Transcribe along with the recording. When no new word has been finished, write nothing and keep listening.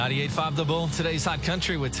98.5 The Bull, today's Hot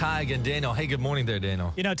Country with Tig and Daniel. Hey, good morning there,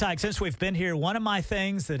 Daniel. You know, Tig, since we've been here, one of my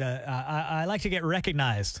things that I like to get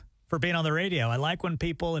recognized for being on the radio. I like when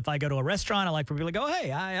people, if I go to a restaurant, I like for people to go,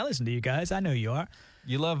 hey, I listen to you guys. I know who you are.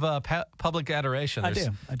 You love public adoration. I do.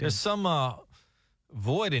 There's some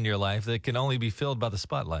void in your life that can only be filled by the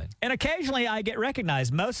spotlight. And occasionally I get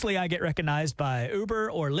recognized. Mostly I get recognized by Uber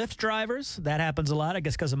or Lyft drivers. That happens a lot, I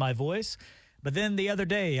guess, because of my voice. But then the other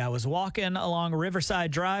day, I was walking along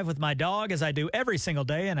Riverside Drive with my dog, as I do every single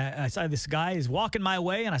day, and I saw this guy. He's walking my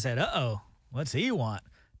way, and I said, uh-oh, what's he want?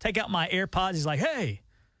 Take out my AirPods. He's like, hey,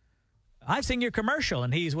 I've seen your commercial.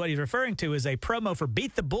 And what he's referring to is a promo for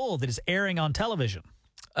Beat the Bull that is airing on television.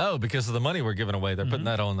 Oh, because of the money we're giving away. They're putting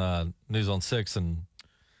that on News on 6, and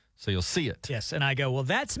so you'll see it. Yes, and I go, well,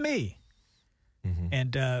 that's me.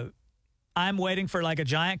 And I'm waiting for like a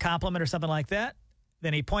giant compliment or something like that.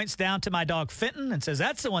 Then he points down to my dog, Fenton, and says,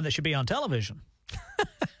 that's the one that should be on television.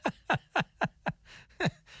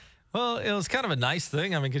 Well, it was kind of a nice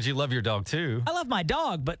thing. I mean, because you love your dog, too. I love my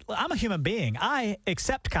dog, but I'm a human being. I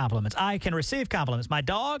accept compliments. I can receive compliments. My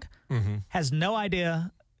dog has no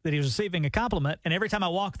idea that he's receiving a compliment, and every time I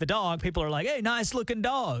walk the dog, people are like, hey, nice-looking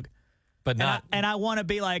dog. But not... And I want to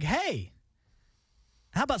be like, hey,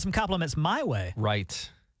 how about some compliments my way? Right.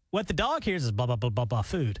 What the dog hears is blah, blah, blah, blah, blah,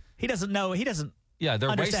 food. He doesn't know. He doesn't. Yeah,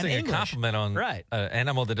 they're wasting English. a compliment on an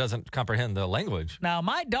animal that doesn't comprehend the language. Now,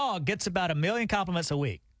 my dog gets about 1 million compliments a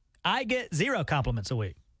week. I get 0 compliments a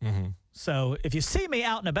week. So if you see me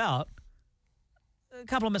out and about,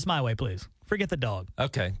 compliments my way, please. Forget the dog.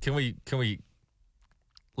 Okay. Can we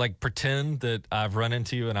like pretend that I've run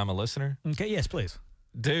into you and I'm a listener? Okay, yes, please.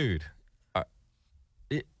 Dude, I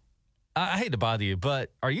hate to bother you,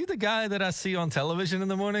 but are you the guy that I see on television in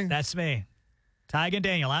the morning? That's me. Tig and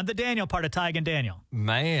Daniel. I'm the Daniel part of Tig and Daniel.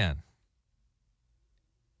 Man,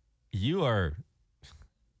 you are,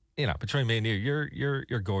 between me and you,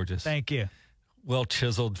 you're gorgeous. Thank you. Well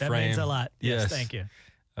chiseled frame. That means a lot. Yes, thank you.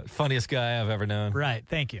 Funniest guy I've ever known. Right,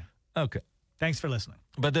 thank you. Okay. Thanks for listening.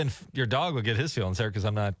 But then your dog will get his feelings hurt because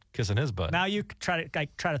I'm not kissing his butt. Now you try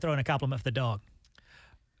to throw in a compliment for the dog.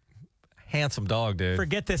 Handsome dog, dude.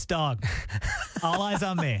 Forget this dog. All eyes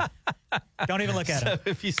on me. Don't even look at him. So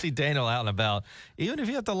if you see Daniel out and about, even if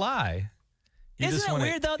you have to lie. Isn't it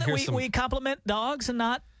weird, though, that we compliment dogs and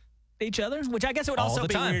not each other? Which I guess it would also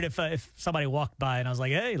be weird if somebody walked by and I was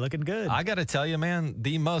like, hey, looking good. I got to tell you, man,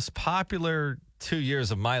 the most popular 2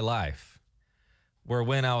 years of my life were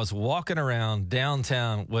when I was walking around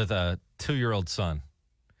downtown with a 2-year-old son.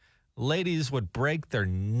 Ladies would break their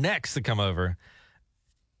necks to come over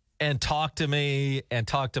and talk to me and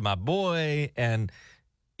talk to my boy. And,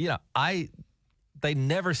 they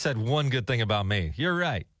never said one good thing about me. You're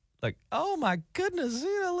right. Like, oh, my goodness,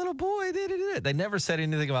 little boy. They never said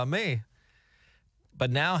anything about me. But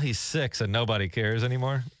now he's 6 and nobody cares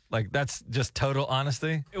anymore. Like, that's just total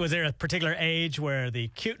honesty. Was there a particular age where the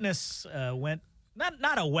cuteness went,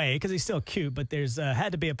 not away, because he's still cute, but there's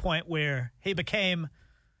had to be a point where he became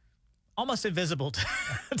almost invisible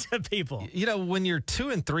to people? When you're 2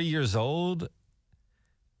 and 3 years old,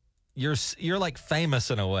 you're like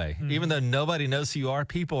famous in a way. Even though nobody knows who you are,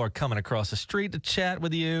 people are coming across the street to chat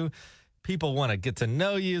with you. People want to get to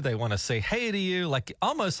know you. They want to say hey to you,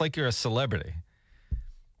 almost like you're a celebrity.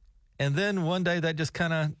 And then one day that just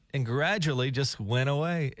kind of and gradually just went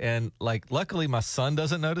away. And luckily my son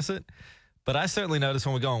doesn't notice it. But I certainly notice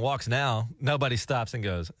when we go on walks now, nobody stops and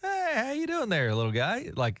goes, hey, how you doing there, little guy?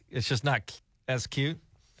 It's just not as cute.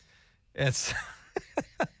 It's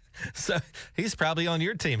so he's probably on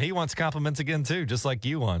your team. He wants compliments again, too, just like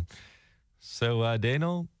you won. So,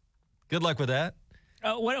 Daniel, good luck with that.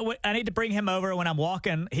 I need to bring him over when I'm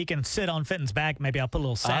walking. He can sit on Fenton's back. Maybe I'll put a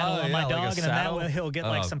little saddle on my dog, and then that way he'll get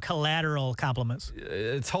some collateral compliments.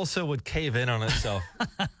 Its wholesale would cave in on itself.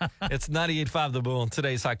 It's 98.5 The Bull in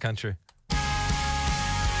today's Hot Country.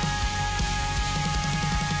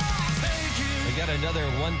 We got another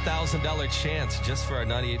 $1,000 chance just for our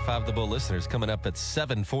 98.5 The Bull listeners coming up at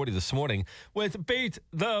 7:40 this morning with Beat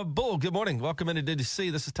the Bull. Good morning. Welcome into Did You See?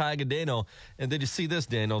 This is Tig and Daniel. And did you see this,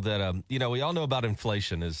 Daniel, that, we all know about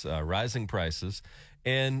inflation is rising prices.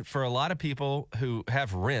 And for a lot of people who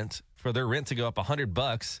have rent, for their rent to go up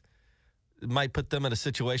 $100, it might put them in a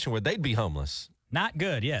situation where they'd be homeless. Not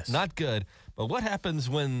good, yes. Not good. But what happens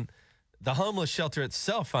when the homeless shelter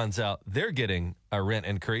itself finds out they're getting a rent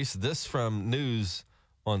increase? This from News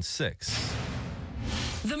on 6.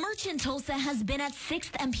 The Merchant Tulsa has been at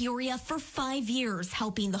 6th and Peoria for 5 years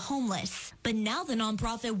helping the homeless. But now the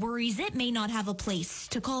nonprofit worries it may not have a place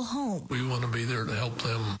to call home. We want to be there to help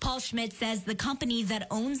them. Paul Schmidt says the company that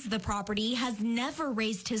owns the property has never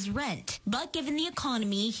raised his rent. But given the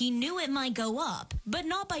economy, he knew it might go up, but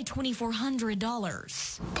not by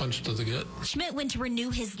 $2,400. Punch to the gut. Schmidt went to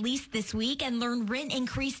renew his lease this week and learned rent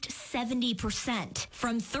increased 70%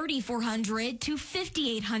 from $3,400 to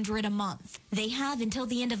 $5,800 a month. They have until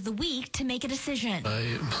the end of the week to make a decision. I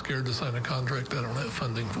am scared to sign a contract I don't have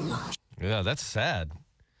funding for. Yeah, that's sad.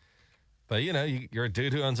 But, you know, you're a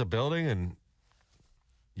dude who owns a building and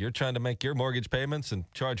you're trying to make your mortgage payments and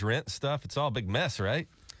charge rent and stuff. It's all a big mess, right?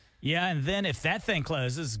 Yeah, and then if that thing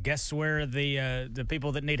closes, guess where the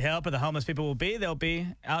people that need help or the homeless people will be? They'll be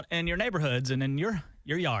out in your neighborhoods and in your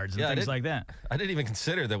yards and things like that. I didn't even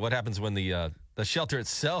consider that what happens when the shelter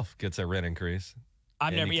itself gets a rent increase. I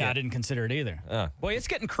didn't consider it either. Boy, it's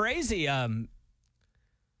getting crazy.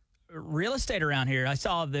 Real estate around here. I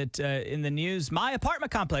saw that in the news, my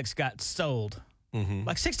apartment complex got sold. Mm-hmm.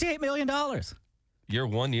 Like $68 million. Your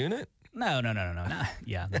one unit? No.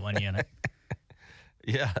 Yeah, the one unit.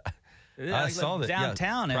 Yeah. I saw that.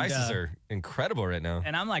 Downtown. Yeah, prices are incredible right now.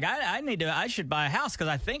 And I'm like, I should buy a house because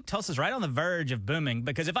I think Tulsa's right on the verge of booming.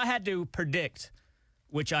 Because if I had to predict,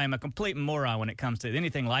 which I am a complete moron when it comes to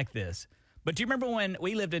anything like this, but do you remember when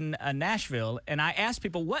we lived in Nashville and I asked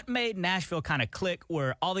people what made Nashville kind of click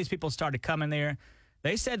where all these people started coming there?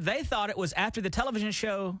 They said they thought it was after the television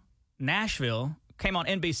show Nashville came on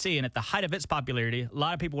NBC, and at the height of its popularity, a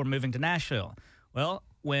lot of people were moving to Nashville. Well,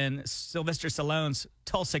 when Sylvester Stallone's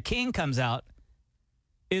Tulsa King comes out,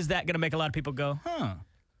 is that going to make a lot of people go,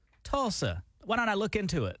 Tulsa, why don't I look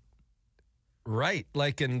into it? Right.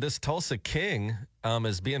 Like in this Tulsa King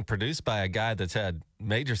is being produced by a guy that's had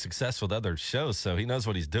major success with other shows, so he knows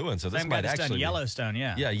what he's doing. So this might actually done Yellowstone,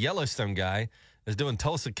 yeah. Yeah, Yellowstone guy is doing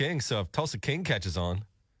Tulsa King. So if Tulsa King catches on,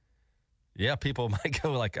 yeah, people might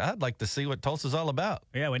go like, I'd like to see what Tulsa's all about.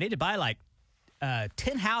 Yeah, we need to buy like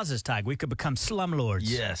 10 houses, Tig. We could become slumlords.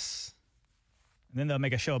 Yes. And then they'll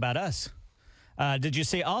make a show about us. Did you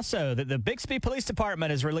see also that the Bixby Police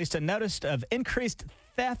Department has released a notice of increased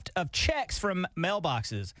theft of checks from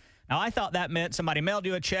mailboxes? Now, I thought that meant somebody mailed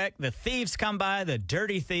you a check, the thieves come by, the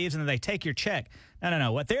dirty thieves, and then they take your check.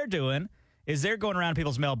 No. What they're doing is they're going around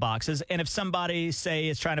people's mailboxes, and if somebody, say,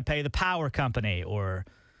 is trying to pay the power company or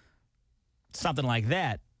something like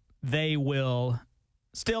that, they will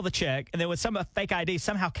steal the check, and then with some fake ID,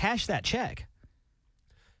 somehow cash that check,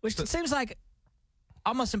 which seems like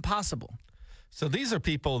almost impossible. So these are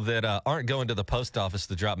people that aren't going to the post office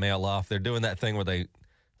to drop mail off. They're doing that thing where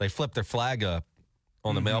they flip their flag up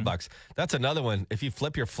on the mailbox. That's another one. If you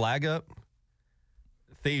flip your flag up,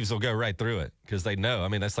 thieves will go right through it because they know. I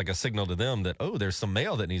mean, that's like a signal to them that, oh, there's some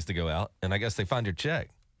mail that needs to go out, and I guess they find your check.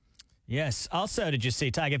 Yes. Also, did you see,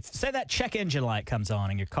 Tig, if say that check engine light comes on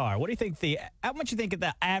in your car, what do you think how much you think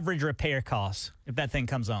the average repair costs if that thing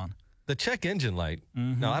comes on? The check engine light.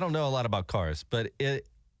 Now, I don't know a lot about cars, but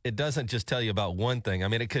it doesn't just tell you about one thing. I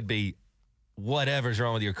mean, it could be whatever's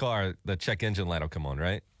wrong with your car, the check engine light will come on,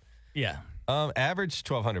 right? Yeah. Average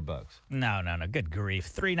 $1,200. No. Good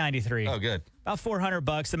grief. $393. Oh, good. About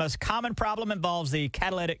 $400. The most common problem involves the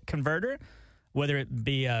catalytic converter, whether it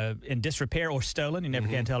be in disrepair or stolen. You never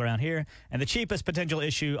can tell around here. And the cheapest potential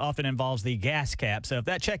issue often involves the gas cap. So if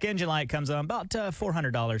that check engine light comes on, about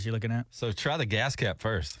 $400 you're looking at. So try the gas cap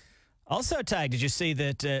first. Also, Tig, did you see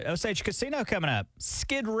that Osage Casino coming up?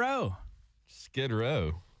 Skid Row. Skid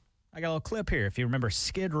Row. I got a little clip here if you remember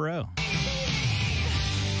Skid Row.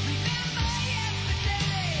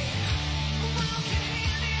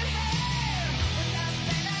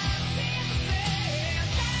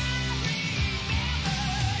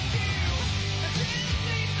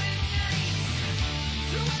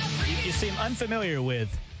 You seem unfamiliar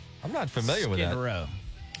with I'm not familiar with that. Skid Row.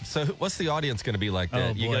 So what's the audience going to be like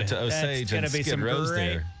that? Oh, you boy. go to Osage and be Skid some Row's great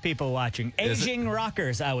there. people watching. Aging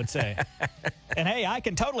rockers, I would say. And hey, I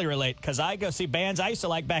can totally relate because I go see bands I used to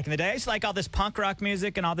like back in the day. I used to like all this punk rock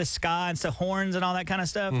music and all this ska and stuff, horns and all that kind of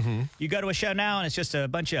stuff. You go to a show now and it's just a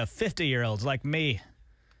bunch of 50-year-olds like me.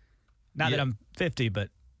 Not that I'm 50, but,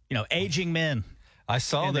 aging men. I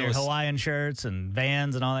saw in their Hawaiian shirts and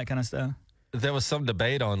Vans and all that kind of stuff. There was some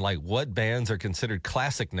debate on like what bands are considered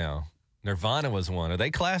classic now. Nirvana was one. Are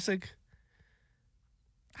they classic?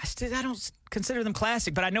 I don't consider them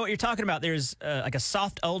classic, but I know what you're talking about. There's like a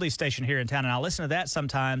soft oldie station here in town, and I'll listen to that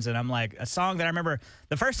sometimes, and I'm like, a song that I remember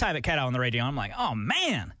the first time it came out on the radio, I'm like, oh,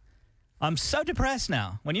 man, I'm so depressed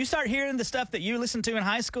now. When you start hearing the stuff that you listened to in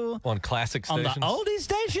high school On classic on stations. the oldies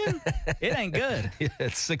station, it ain't good. Yeah,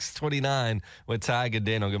 it's 6:29 with Tig and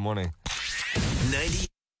Daniel. Good morning. 90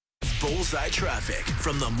 Bullseye Traffic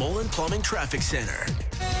from the Mullen Plumbing Traffic Center.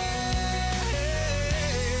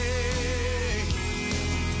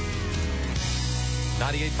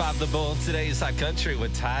 98.5 The Bull. Today's Hot Country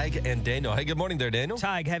with Tig and Daniel. Hey, good morning there, Daniel.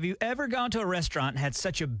 Tig, have you ever gone to a restaurant and had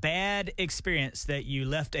such a bad experience that you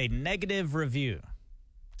left a negative review?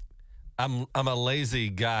 I'm a lazy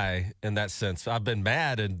guy in that sense. I've been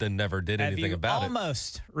mad and then never did anything about it. Have you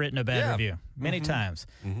almost written a bad Yeah. review? Many times.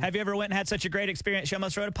 Have you ever went and had such a great experience you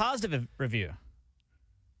almost wrote a positive review?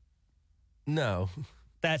 No.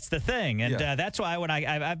 That's the thing. And Yeah. that's why when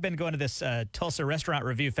I've been going to this Tulsa Restaurant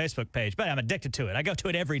Review Facebook page, but I'm addicted to it. I go to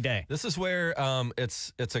it every day. This is where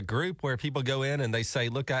it's a group where people go in and they say,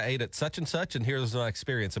 look, I ate at such, and here's my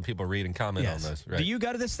experience, and people read and comment on those. Right? Do you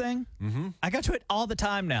go to this thing? Mm-hmm. I go to it all the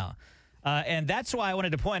time now. And that's why I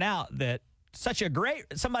wanted to point out that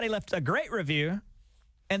somebody left a great review,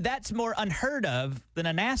 and that's more unheard of than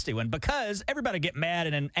a nasty one, because everybody get mad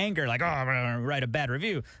and in anger, like, oh, I'm going to write a bad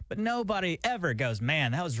review. But nobody ever goes,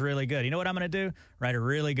 man, that was really good. You know what I'm going to do? Write a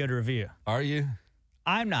really good review. Are you?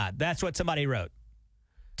 I'm not. That's what somebody wrote.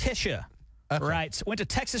 Tisha writes, went to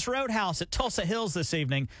Texas Roadhouse at Tulsa Hills this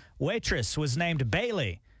evening. Waitress was named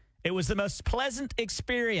Bailey. It was the most pleasant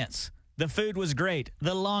experience. The food was great.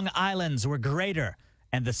 The Long Islands were greater.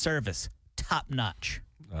 And the service, top notch.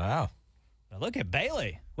 Wow. Now look at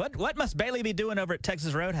Bailey. What must Bailey be doing over at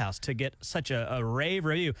Texas Roadhouse to get such a rave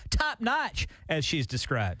review? Top notch, as she's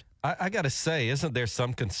described. I got to say, isn't there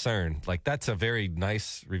some concern? Like, that's a very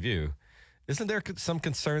nice review. Isn't there some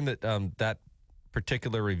concern that that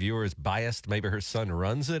particular reviewer is biased? Maybe her son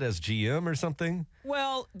runs it as GM or something?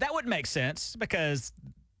 Well, that would make sense because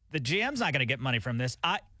the GM's not going to get money from this.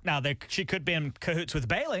 She could be in cahoots with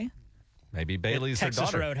Bailey. Maybe Bailey's her Texas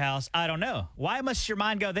daughter. Roadhouse. I don't know. Why must your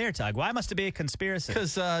mind go there, Tug? Why must it be a conspiracy?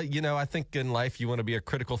 Because, I think in life you want to be a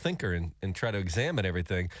critical thinker and try to examine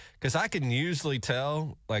everything. Because I can usually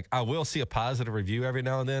tell, like, I will see a positive review every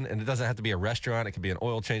now and then, and it doesn't have to be a restaurant. It could be an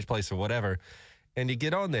oil change place or whatever. And you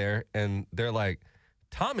get on there, and they're like,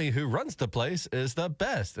 Tommy, who runs the place, is the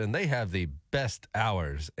best, and they have the best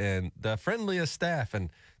hours and the friendliest staff. And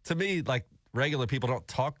to me, like, regular people don't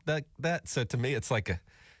talk that. So to me, it's like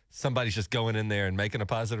somebody's just going in there and making a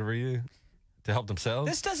positive review to help themselves.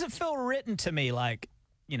 This doesn't feel written to me like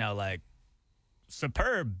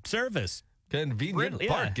superb service. Convenient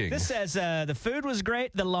parking. This says the food was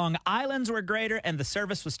great, the Long Islands were greater, and the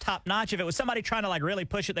service was top notch. If it was somebody trying to like really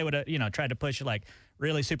push it, they would have tried to push like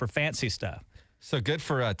really super fancy stuff. So good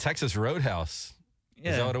for Texas Roadhouse.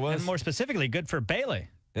 Yeah, Is that what it was? And more specifically, good for Bailey.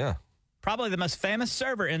 Yeah. Probably the most famous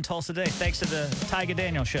server in Tulsa today, thanks to the Tig and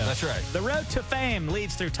Daniel show. That's right. The road to fame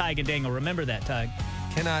leads through Tig and Daniel. Remember that, Tig.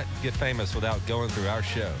 Cannot get famous without going through our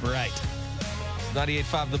show. Right.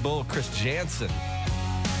 98.5 The Bull, Chris Jansen.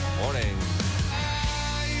 Morning.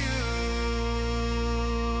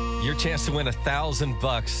 Your chance to win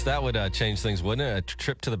 $1,000. That would change things, wouldn't it? A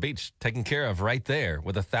trip to the beach taken care of right there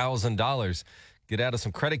with $1,000. Get out of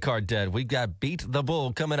some credit card debt. We've got Beat the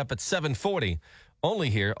Bull coming up at 7:40.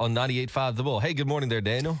 Only here on 98.5 The Bull. Hey, good morning there,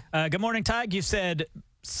 Daniel. Good morning, Tig. You said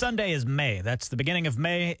Sunday is May. That's the beginning of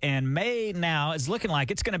May. And May now is looking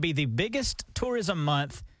like it's going to be the biggest tourism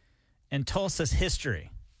month in Tulsa's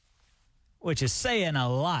history, which is saying a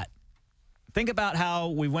lot. Think about how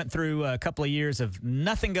we went through a couple of years of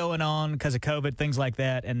nothing going on because of COVID, things like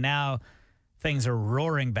that. And now things are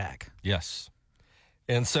roaring back. Yes.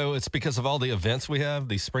 And so it's because of all the events we have,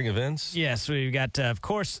 these spring events? Yes, we've got, of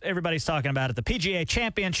course, everybody's talking about it. The PGA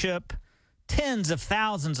Championship, tens of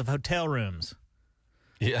thousands of hotel rooms.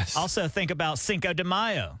 Yes. Also think about Cinco de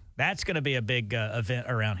Mayo. That's going to be a big event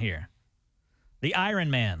around here. The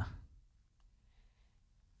Ironman.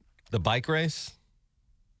 The bike race?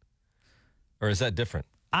 Or is that different?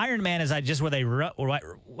 Ironman is just where they run. What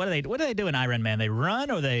do they do in Ironman? They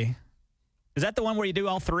run or they... Is that the one where you do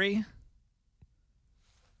all three?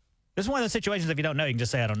 This is one of those situations, if you don't know, you can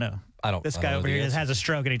just say, I don't know. This guy over here has a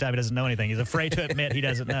stroke anytime he doesn't know anything. He's afraid to admit he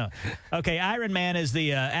doesn't know. Okay, Ironman is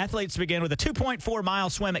the athletes begin with a 2.4-mile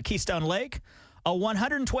swim at Keystone Lake, a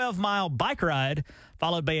 112-mile bike ride,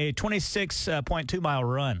 followed by a 26.2-mile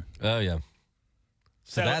run. Oh, yeah.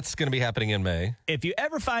 So that's going to be happening in May. If you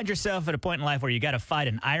ever find yourself at a point in life where you got to fight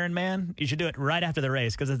an Ironman, you should do it right after the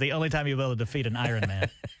race because it's the only time you'll be able to defeat an Ironman.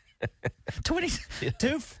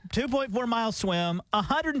 2.4-mile swim,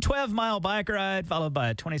 112-mile bike ride, followed by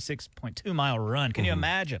a 26.2-mile run. Can you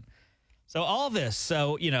imagine? So all this.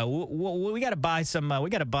 So we got to buy some.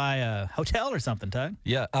 We got to buy a hotel or something, Tug.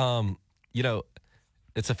 Yeah. you know,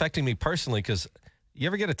 it's affecting me personally because you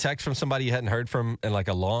ever get a text from somebody you hadn't heard from in like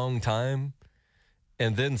a long time,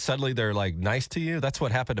 and then suddenly they're like nice to you? That's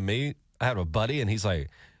what happened to me. I had a buddy, and he's like,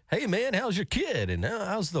 hey, man, how's your kid? And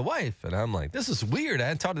how's the wife? And I'm like, this is weird. I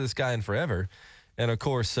hadn't talked to this guy in forever. And, of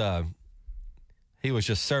course, he was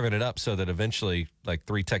just serving it up so that eventually, like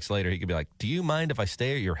 3 texts later, he could be like, do you mind if I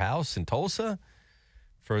stay at your house in Tulsa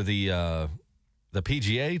for the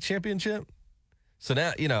PGA championship? So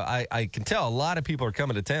now, you know, I can tell a lot of people are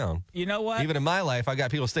coming to town. You know what? Even in my life, I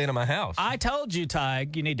got people staying at my house. I told you,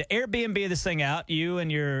 Tig, you need to Airbnb this thing out. You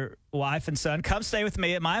and your wife and son come stay with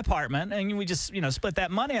me at my apartment, and we just, you know, split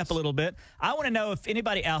that money up a little bit. I want to know if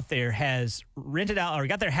anybody out there has rented out or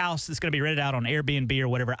got their house that's going to be rented out on Airbnb or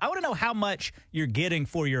whatever. I want to know how much you're getting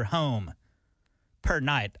for your home per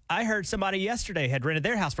night. I heard somebody yesterday had rented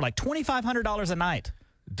their house for like $2,500 a night.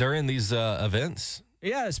 During these events?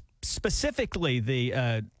 Yeah, specifically the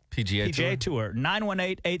PGA Tour.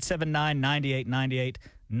 918-879-9898.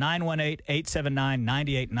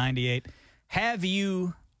 918-879-9898. Have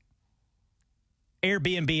you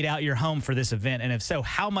Airbnb'd out your home for this event? And if so,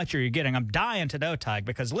 how much are you getting? I'm dying to know, Tig,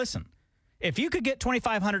 because listen, if you could get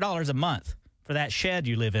 $2,500 a month for that shed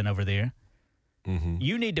you live in over there,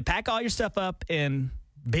 you need to pack all your stuff up in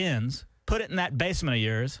bins, put it in that basement of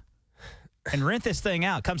yours, and rent this thing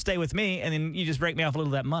out. Come stay with me, and then you just break me off a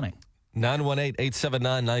little of that money.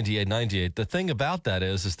 918-879-9898. The thing about that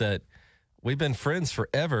is that we've been friends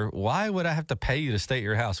forever. Why would I have to pay you to stay at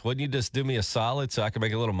your house? Wouldn't you just do me a solid so I can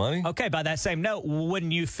make a little money? Okay, by that same note,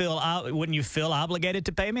 wouldn't you feel obligated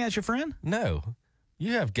to pay me as your friend? No.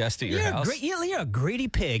 You have guests at your house. You're a greedy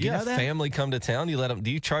pig. You know have that? Family come to town. You let them. Do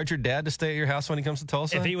you charge your dad to stay at your house when he comes to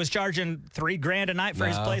Tulsa? If he was charging $3,000 a night for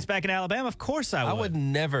his place back in Alabama, of course I would. I would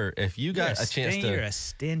never. If you got a chance to, you're a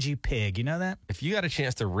stingy pig. You know that? If you got a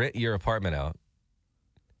chance to rent your apartment out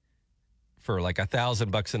for like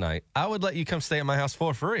 $1,000 a night, I would let you come stay at my house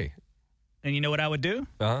for free. And you know what I would do?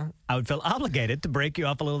 I would feel obligated to break you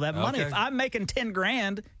off a little of that money. Okay. If I'm making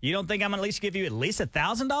 $10,000, you don't think I'm going to at least give you at least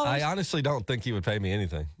 $1,000? I honestly don't think you would pay me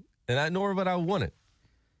anything. And nor would I want it.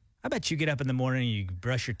 I bet you get up in the morning, you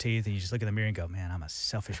brush your teeth, and you just look in the mirror and go, man, I'm a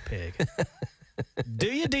selfish pig. Do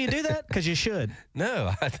you do that? Because you should.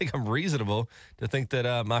 No, I think I'm reasonable to think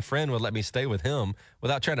that my friend would let me stay with him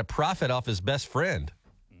without trying to profit off his best friend.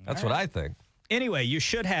 That's what I think. Anyway, you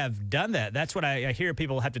should have done that. That's what I hear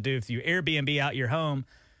people have to do. If you Airbnb out your home,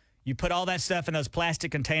 you put all that stuff in those plastic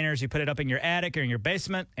containers, you put it up in your attic or in your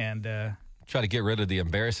basement, and try to get rid of the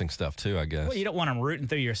embarrassing stuff, too, I guess. Well, you don't want them rooting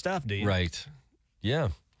through your stuff, do you? Right. Yeah.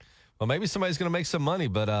 Well, maybe somebody's going to make some money,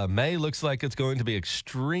 but May looks like it's going to be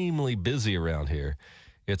extremely busy around here.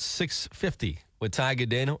 It's 6:50 with Tig and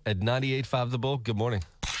Daniel at 98.5 The Bull. Good morning.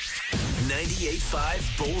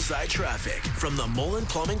 98.5 Bullseye Traffic from the Mullen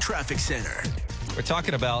Plumbing Traffic Center. We're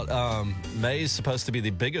talking about May is supposed to be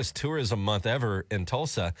the biggest tourism month ever in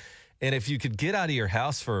Tulsa. And if you could get out of your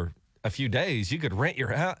house for a few days, you could rent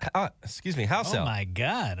your house out. Oh, my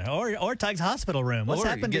God. Or Tig's hospital room. What's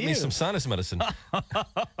happened to you? Get me some sinus medicine.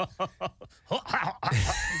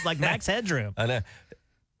 It's like Max Headroom. I know.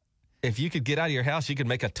 If you could get out of your house, you could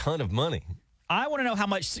make a ton of money. I want to know how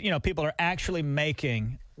much people are actually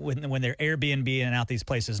making when they're Airbnb-ing out these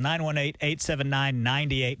places.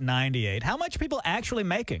 918-879-9898. How much are people actually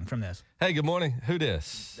making from this? Hey, good morning. Who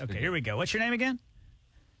dis? Okay, here we go. What's your name again?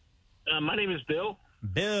 My name is Bill.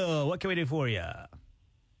 Bill, what can we do for you?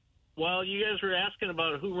 Well, you guys were asking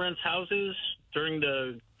about who rents houses during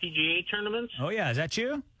the PGA tournaments. Oh, yeah. Is that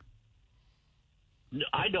you?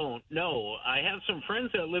 I don't know. I have some friends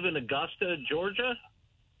that live in Augusta, Georgia.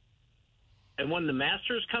 And when the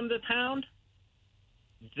Masters come to town,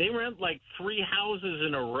 they rent like 3 houses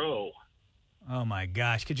in a row. Oh, my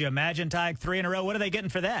gosh. Could you imagine, Tig, 3 in a row? What are they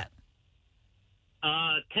getting for that?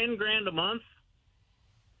 $10,000 a month.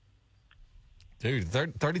 Dude,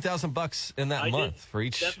 $30,000 in that month for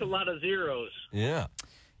each. That's a lot of zeros. Yeah.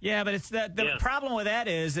 Yeah, but it's the problem with that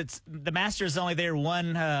is the Masters is only there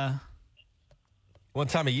one time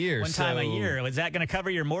a year. Is that going to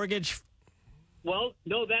cover your mortgage? Well,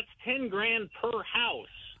 no, that's $10,000 per house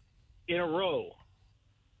in a row.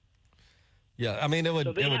 Yeah, I mean it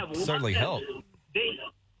would certainly help.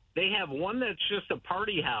 They have one that's just a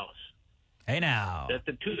party house. Hey, now. That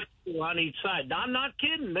the 2 people on each side. No, I'm not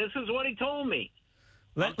kidding. This is what he told me.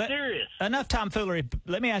 I'm serious. Enough tomfoolery.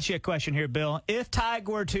 Let me ask you a question here, Bill. If Tig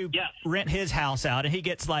were to rent his house out and he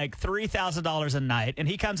gets like $3,000 a night and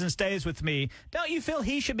he comes and stays with me, don't you feel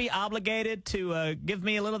he should be obligated to give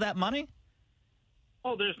me a little of that money?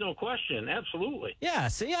 Oh, there's no question. Absolutely. Yeah,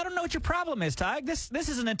 see, I don't know what your problem is, Tig. This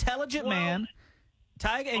is an intelligent man,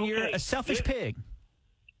 Tig, and you're a selfish pig.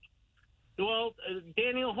 Well,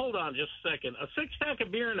 Daniel, hold on just a second. A 6-pack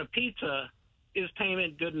of beer and a pizza is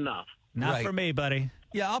payment good enough. Not Right. for me, buddy.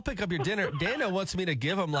 Yeah, I'll pick up your dinner. Daniel wants me to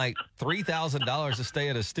give him like $3,000 to stay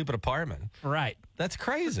at his stupid apartment. Right. That's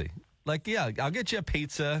crazy. Like, yeah, I'll get you a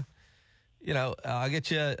pizza. You know, I'll get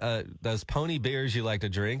you those pony beers you like to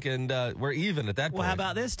drink, and we're even at that point. Well, how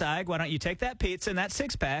about this, Tig? Why don't you take that pizza and that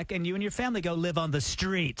 6-pack, and you and your family go live on the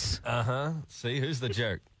streets? See, who's the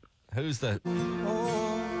jerk? Who's the...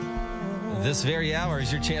 This very hour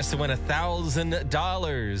is your chance to win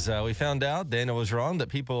 $1,000. We found out, Daniel was wrong, that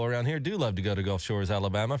people around here do love to go to Gulf Shores,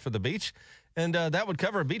 Alabama for the beach. And that would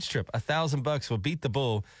cover a beach trip. $1,000 will beat the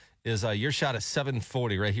bull. Is your shot at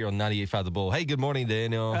 740 right here on 98.5 The Bull. Hey, good morning,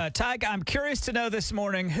 Daniel. Tig, I'm curious to know this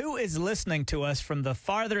morning who is listening to us from the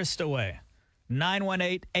farthest away.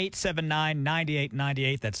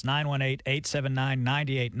 918-879-9898. That's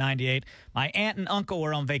 918-879-9898. My aunt and uncle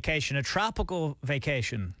were on vacation, a tropical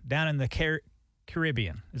vacation down in the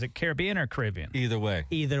Caribbean. Is it Caribbean or Caribbean? Either way.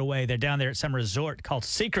 Either way, they're down there at some resort called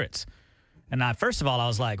Secrets. And first of all, I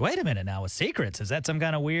was like, wait a minute now, with Secrets, is that some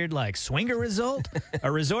kind of weird, like, swinger resort?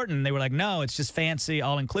 And they were like, no, it's just fancy,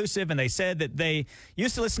 all-inclusive. And they said that they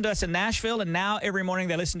used to listen to us in Nashville, and now every morning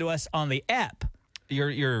they listen to us on the app.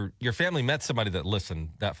 Your family met somebody that listened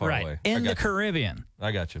that far away. In the Caribbean.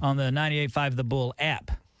 I got you. On the 98.5 The Bull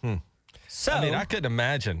app. So, I mean, I couldn't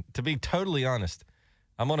imagine. To be totally honest,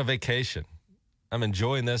 I'm on a vacation. I'm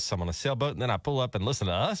enjoying this. I'm on a sailboat, and then I pull up and listen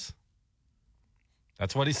to us?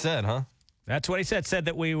 That's what he said, huh? That's what he said. Said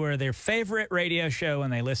that we were their favorite radio show,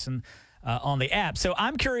 and they listen on the app. So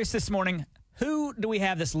I'm curious this morning, who do we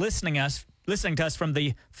have that's listening to us from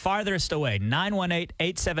the farthest away?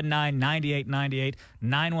 918-879-9898,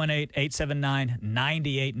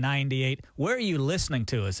 918-879-9898. Where are you listening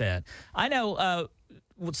to us at? I know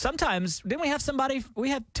sometimes, didn't we have somebody, we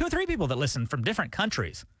have 2 or 3 people that listen from different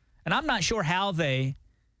countries, and I'm not sure how they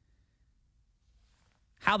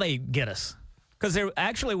get us. Because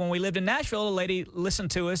actually, when we lived in Nashville, a lady listened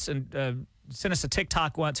to us and sent us a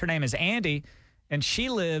TikTok once. Her name is Andy, and she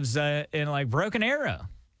lives in, like, Broken Arrow.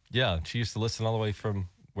 Yeah, she used to listen all the way from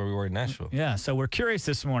where we were in Nashville. Yeah, so we're curious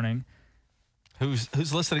this morning. Who's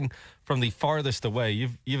listening from the farthest away?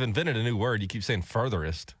 You've invented a new word. You keep saying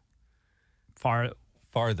furthest.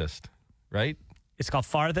 Farthest, right? It's called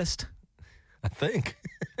farthest? I think.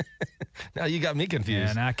 Now you got me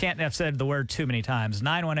confused. Yeah, now I can't have said the word too many times.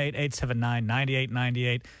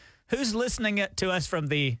 918-879-9898. Who's listening to us from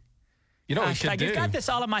the... You know what we should do? You've got this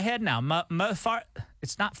all in my head now.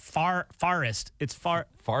 It's not farthest. It's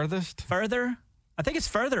farthest? Further? I think it's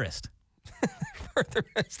furtherest.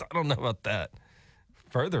 Furtherest? I don't know about that.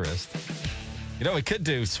 Furtherest? You know, we could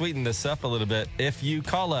sweeten this up a little bit. If you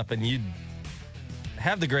call up and you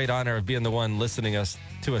have the great honor of being the one listening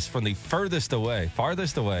to us from the farthest away.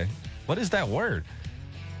 What is that word?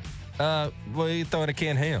 Well, you throw in a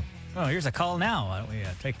canned ham. Oh, here's a call now. Why don't we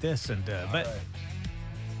take this? But right.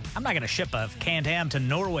 I'm not going to ship a canned ham to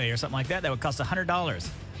Norway or something like that. That would cost $100.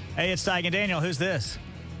 Hey, it's Tig and Daniel. Who's this?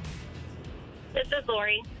 This is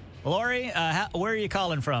Lori. Lori, where are you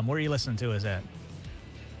calling from? Where are you listening to us at?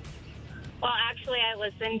 Well, actually, I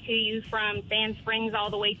listen to you from Sand Springs all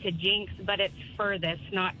the way to Jinx, but it's furthest,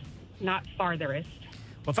 not farthest.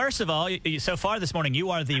 Well, first of all, so far this morning,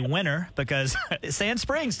 you are the winner because Sand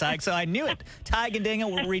Springs, Tig, so I knew it. Tig and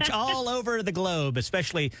Daniel will reach all over the globe,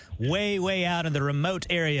 especially way, way out in the remote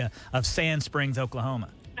area of Sand Springs, Oklahoma.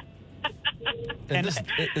 In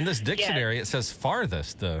this dictionary, It says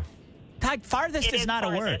farthest, though. Tig, farthest is not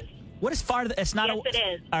farthest. A word. What is farthest? It's not yes, it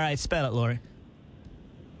is. All right, spell it, Lori.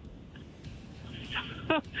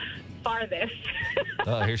 Farthest.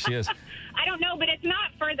 Oh, here she is. I don't know, but it's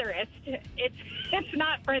not furthest. It's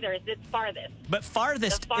not furthest. It's farthest. But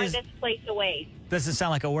farthest the farthest place away. Doesn't sound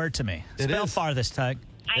like a word to me. It Spell is. Farthest, Tig.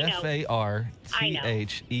 I know. Farthest.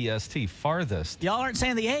 Farthest. Y'all aren't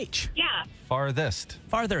saying the H. Yeah. Farthest.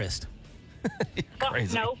 Fartherest.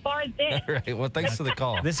 Crazy. No, farthest. All right. Well, thanks for the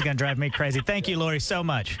call. This is going to drive me crazy. Thank you, Lori, so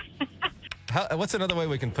much. What's another way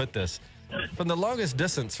we can put this? From the longest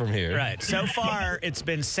distance from here. Right. So far, it's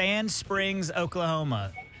been Sand Springs,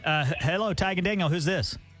 Oklahoma. Hello, Tig and Daniel. Who's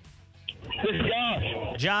this? This is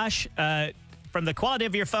Josh. Josh, from the quality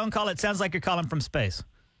of your phone call, it sounds like you're calling from space.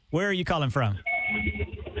 Where are you calling from?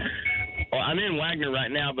 Well, I'm in Wagner right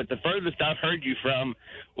now, but the furthest I've heard you from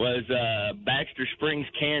was Baxter Springs,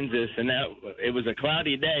 Kansas, and it was a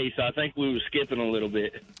cloudy day, so I think we were skipping a little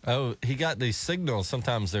bit. Oh, he got these signals.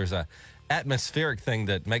 Sometimes there's a atmospheric thing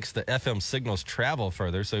that makes the FM signals travel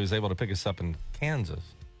further, so he was able to pick us up in Kansas.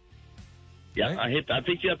 Yeah, right? I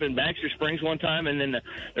picked you up in Baxter Springs one time, and then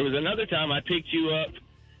there was another time I picked you up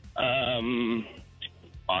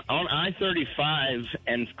on I-35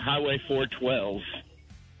 and Highway 412,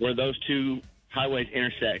 where those two highways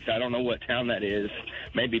intersect. I don't know what town that is.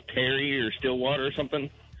 Maybe Perry or Stillwater or something.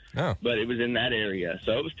 Oh. But it was in that area,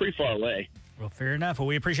 so it was pretty far away. Well, fair enough. Well,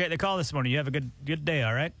 we appreciate the call this morning. You have a good day,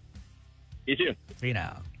 all right? You too. See you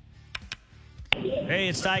now. Hey,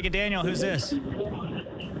 it's Tyga Daniel. Who's this?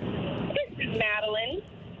 Madeline.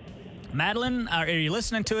 Madeline, are you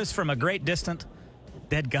listening to us from a great distance?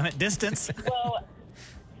 Deadgummit distance? Well,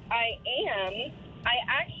 I am. I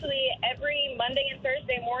actually, every Monday and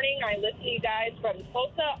Thursday morning, I listen to you guys from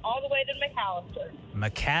Tulsa all the way to McAllister.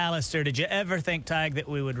 McAllister. Did you ever think, Tyg, that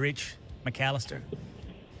we would reach McAllister?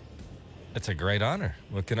 It's a great honor.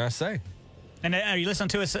 What can I say? And are you listening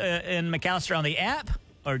to us in McAllister on the app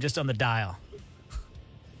or just on the dial?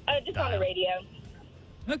 Just on the radio.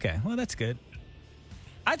 Okay, well, that's good.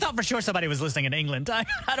 I thought for sure somebody was listening in England. I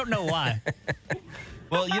don't know why.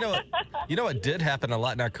 Well, you know what did happen a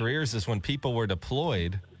lot in our careers is when people were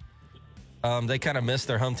deployed, they kind of missed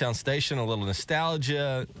their hometown station, a little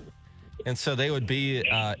nostalgia. And so they would be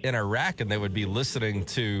in Iraq and they would be listening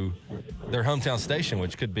to their hometown station,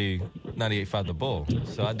 which could be 98.5 The Bull.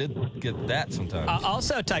 So I did get that sometimes.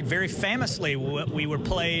 Also, Tyg, very famously, we were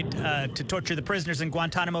played to torture the prisoners in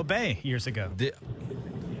Guantanamo Bay years ago.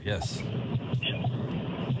 Yes.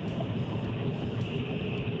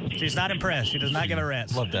 She's not impressed. She does not give a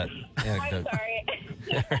rat's. Love that anecdote. I'm sorry.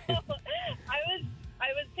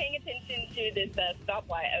 I was paying attention to this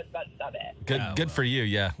stoplight. I was about to stop it. Good for you.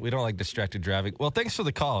 Yeah, we don't like distracted driving. Well, thanks for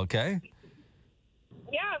the call. Okay.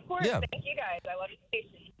 Yeah, of course. Yeah. Thank you guys. I love the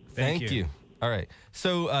station. Thank you. All right.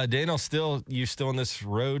 So, Daniel, you still on this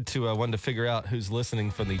road to one to figure out who's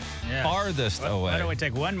listening from the farthest away. Why don't we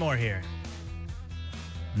take one more here?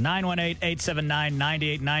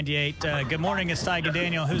 918-879-9898. Good morning, it's Tyga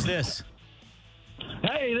Daniel. Who's this?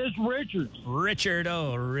 Hey, this is Richard. Richard.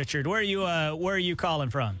 Oh, Richard. Where are you calling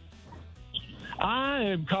from? I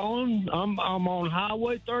am calling. I'm on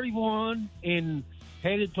Highway 31 and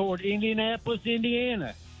headed toward Indianapolis,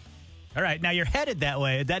 Indiana. All right. Now you're headed that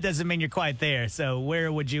way. That doesn't mean you're quite there. So where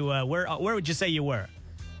would you would you say you were?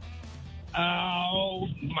 Oh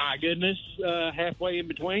my goodness! Halfway in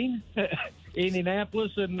between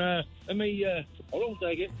Indianapolis and let me hold on a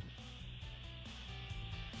second.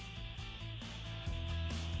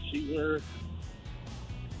 See where?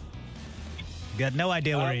 Got no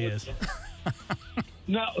idea where he is.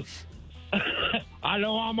 No. I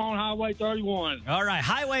know I'm on Highway 31. All right,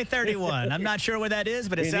 Highway 31. I'm not sure where that is,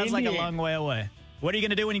 but it sounds like a long way away. What are you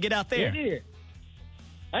going to do when you get out there? It is.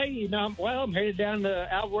 Hey, I'm headed down to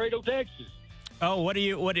Alvarado, Texas. Oh, what are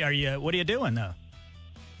you doing though?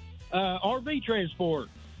 RV transport.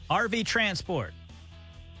 RV transport.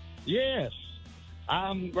 Yes.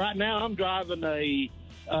 Right now I'm driving a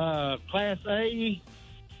Class A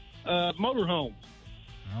motorhome.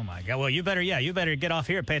 Oh my God! Well, you better get off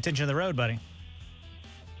here and pay attention to the road, buddy.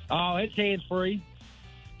 Oh, it's hands-free.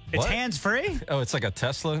 It's hands-free? Oh, it's like a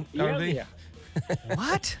Tesla RV? Yeah.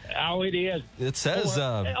 What? Oh, it is. It says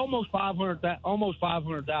almost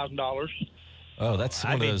 $500,000. Oh, that's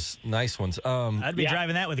one of those nice ones. I'd be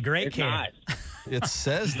driving that with great care. Nice. It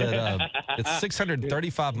says that it's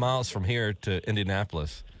 635 miles from here to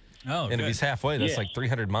Indianapolis. Oh, and if he's halfway, that's like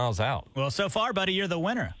 300 miles out. Well, so far, buddy, you're the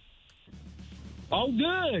winner. Oh,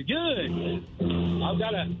 good. I've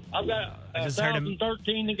got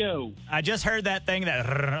 1,013 to go. I just heard that thing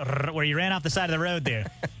where you ran off the side of the road there.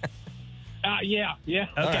 Yeah. Okay,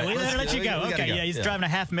 right, we better let you go. We Okay, go. he's driving a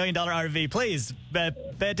 $500,000 RV. Please, pay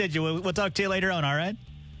attention. We'll talk to you later on, all right?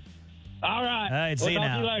 All right. All right, see you talk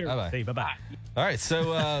now. to you later. Bye-bye. See you, bye-bye. All right, so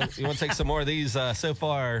you want to take some more of these so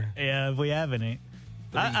far? Yeah, if we have any.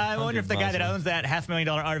 I wonder if the guy that owns that $500,000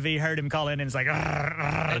 RV heard him call in and is like,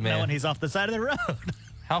 knowing he's off the side of the road.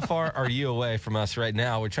 How far are you away from us right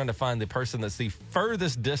now? We're trying to find the person that's the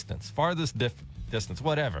farthest distance,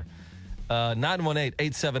 whatever.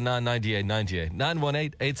 918-879-9898.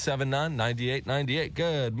 918-879-9898.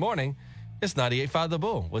 Good morning. It's 98.5 The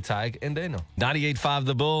Bull with Tyg and Daniel. 98.5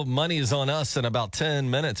 The Bull. Money is on us in about 10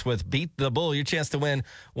 minutes with Beat the Bull. Your chance to win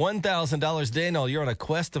 $1,000. Daniel, you're on a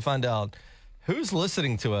quest to find out who's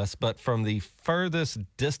listening to us, but from the furthest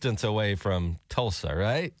distance away from Tulsa,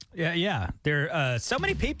 right? Yeah. There so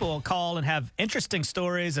many people call and have interesting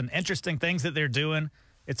stories and interesting things that they're doing.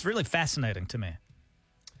 It's really fascinating to me.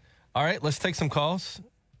 All right, let's take some calls.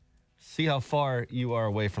 See how far you are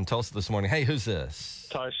away from Tulsa this morning. Hey, who's this?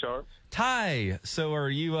 Ty Sharp. Ty. So are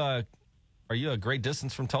you a great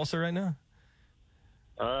distance from Tulsa right now?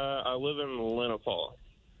 I live in Lenapaw.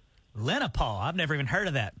 Lenapaw. I've never even heard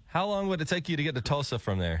of that. How long would it take you to get to Tulsa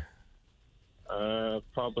from there?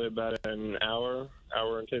 Probably about an hour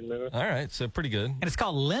hour and 10 minutes. All right, so pretty good. And it's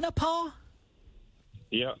called Lenapaw?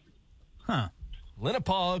 Yeah. Huh.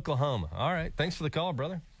 Lenapaw, Oklahoma. All right, thanks for the call,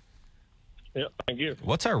 brother. Yeah, thank you.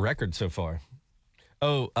 What's our record so far?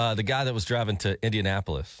 Oh, the guy that was driving to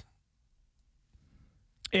Indianapolis.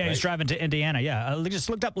 Yeah, he's driving to Indiana. Yeah, just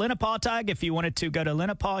looked up Lenapaw, Tig. If you wanted to go to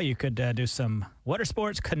Lenapaw, you could do some water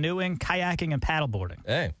sports, canoeing, kayaking, and paddleboarding.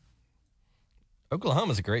 Hey,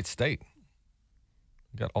 Oklahoma's a great state.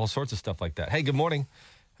 Got all sorts of stuff like that. Hey, good morning.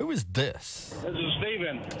 Who is this? This is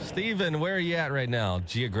Steven. Steven, where are you at right now,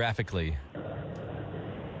 geographically?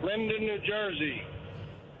 Linden, New Jersey.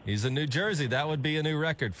 He's in New Jersey. That would be a new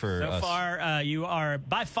record for us. So far, you are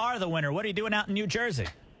by far the winner. What are you doing out in New Jersey?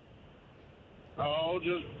 Oh,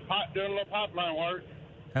 just doing a little pipeline work.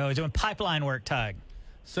 Oh, doing pipeline work, Tig.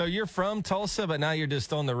 So you're from Tulsa, but now you're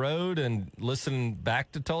just on the road and listening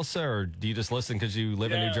back to Tulsa, or do you just listen because you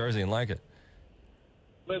live in New Jersey and like it?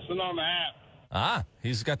 Listen on the app. Ah,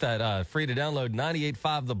 he's got that free to download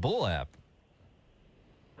 98.5 The Bull app.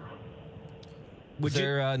 Is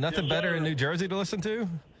there nothing better in New Jersey to listen to?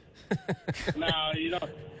 No, you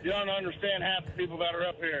don't understand half the people that are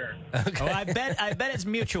up here. Okay. Oh, I bet it's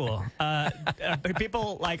mutual.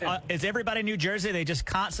 People like, is everybody in New Jersey? They just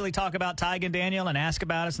constantly talk about Tig and Daniel and ask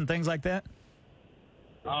about us and things like that.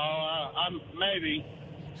 Oh, I'm maybe.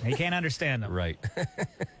 He can't understand them. Right.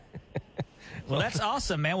 Well, that's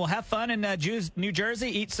awesome, man. We'll have fun in New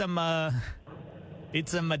Jersey. Eat some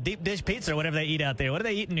deep dish pizza or whatever they eat out there. What do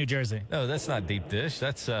they eat in New Jersey? No, that's not deep dish.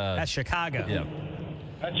 That's Chicago. Yeah.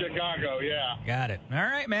 That's Chicago, yeah. Got it. All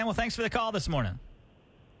right, man. Well, thanks for the call this morning.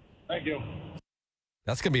 Thank you.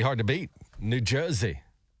 That's going to be hard to beat. New Jersey.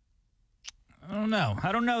 I don't know.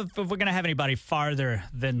 I don't know if we're going to have anybody farther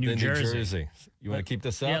than New Jersey. You want to keep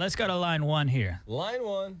this up? Yeah, let's go to line 1 here. Line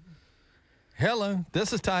 1. Hello,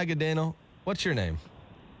 this is Tig and Daniel. What's your name?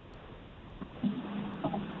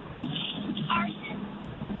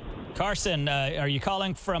 Carson, are you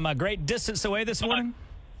calling from a great distance away this morning?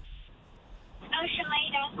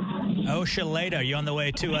 Oshaleta. Are you on the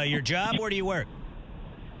way to your job? Where do you work?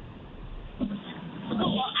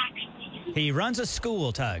 School, actually. He runs a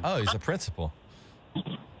school, Tig. Oh, he's a principal.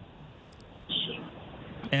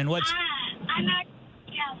 And what's... I'm a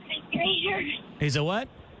fifth grader. He's a what?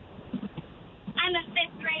 I'm a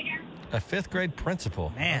fifth grader. A fifth grade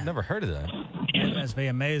principal. Man. I've never heard of that. That must be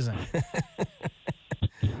amazing.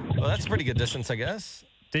 Well, that's a pretty good distance, I guess.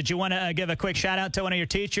 Did you want to give a quick shout out to one of your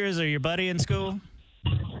teachers or your buddy in school?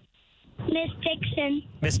 Miss Dixon.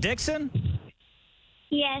 Miss Dixon?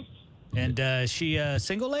 Yes. And is she a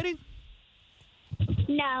single lady?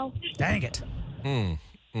 No. Dang it.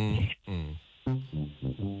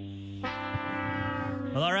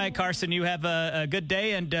 Well, all right, Carson, you have a good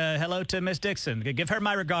day, and hello to Miss Dixon. Give her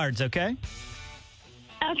my regards, okay?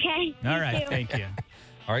 Okay. All right, thank you.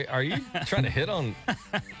 Are you trying to hit on...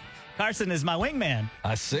 Carson is my wingman.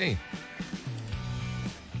 I see.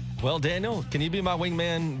 Well, Daniel, can you be my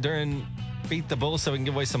wingman during Beat the Bull so we can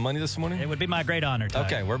give away some money this morning? It would be my great honor, Ty.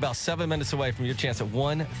 Okay, we're about 7 minutes away from your chance at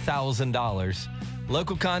 $1,000.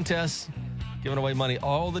 Local contests, giving away money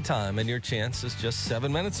all the time, and your chance is just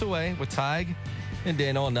 7 minutes away with Tig and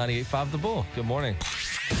Daniel on 98.5 The Bull. Good morning.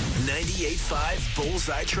 98.5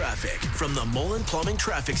 Bullseye Traffic from the Mullen Plumbing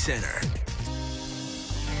Traffic Center.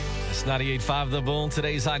 It's 98.5 The Bull,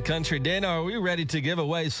 today's Hot Country. Dana, are we ready to give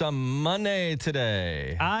away some money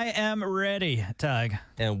today? I am ready, Tig.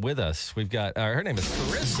 And with us, we've got, her name is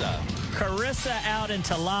Carissa. Carissa out in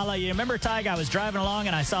Talala. You remember, Tig, I was driving along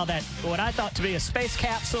and I saw that, what I thought to be a space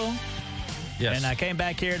capsule. Yes. And I came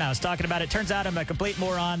back here and I was talking about it. Turns out I'm a complete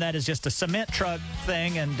moron. That is just a cement truck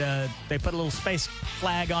thing, and they put a little space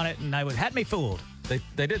flag on it, and had me fooled.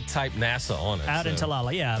 They did type NASA on it. Out in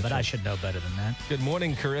Talala, yeah, but I should know better than that. Good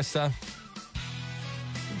morning, Carissa.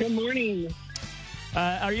 Good morning.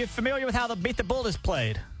 Are you familiar with how the Beat the Bull is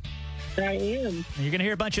played? I am. You're going to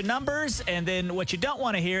hear a bunch of numbers, and then what you don't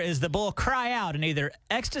want to hear is the bull cry out in either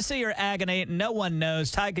ecstasy or agony. No one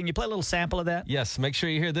knows. Ty, can you play a little sample of that? Yes, make sure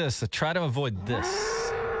you hear this. Try to avoid this.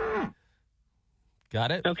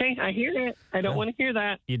 Got it? Okay, I hear it. I don't want to hear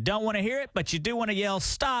that. You don't want to hear it, but you do want to yell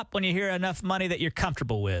stop when you hear enough money that you're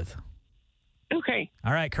comfortable with. Okay.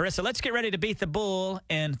 All right, Carissa, let's get ready to beat the bull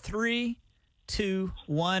in 3, 2,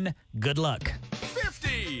 1. Good luck.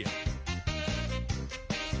 50.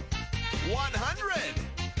 100.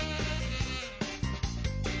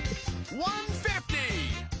 150.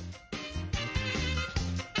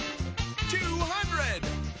 200.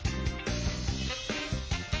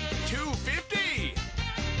 250.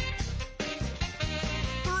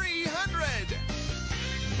 300.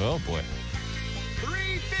 Oh, boy.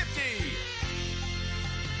 350.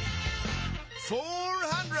 400.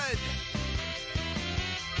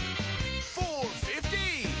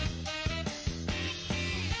 450.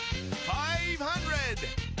 500.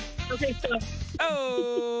 Okay, so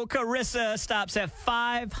Oh, Carissa stops at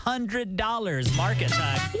 $500. Mark it,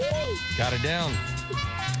 Ty. Got it down.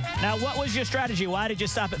 Now, what was your strategy? Why did you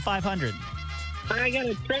stop at $500? I got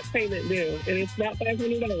a truck payment due, and it's about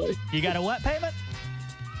 $500. You got a what payment?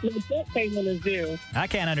 My truck payment is due. I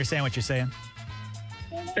can't understand what you're saying.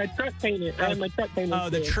 A truck payment. I have my truck payment. Oh,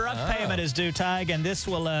 the truck payment is due, Tig, and this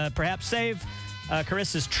will perhaps save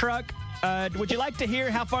Carissa's truck. Would you like to hear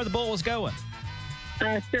how far the bull was going?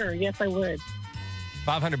 Sure. Yes, I would.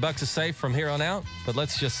 $500 is safe from here on out, but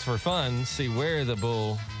let's just for fun see where the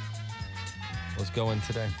bull was going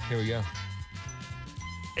today. Here we go.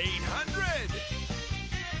 800.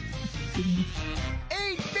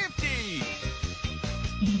 850.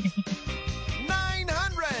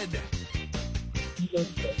 900.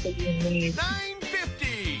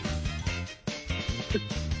 950.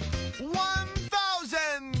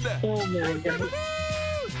 1,000. Oh my God.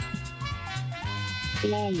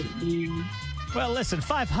 Well, listen,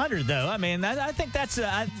 500 though. I mean, I think that's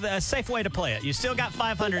a safe way to play it. You still got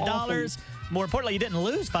 $500. More importantly, you didn't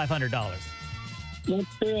lose $500. That's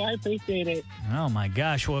true. I appreciate it. Oh my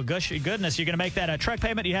gosh! Well, goodness, you're going to make that a truck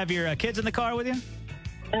payment. You have your kids in the car with you?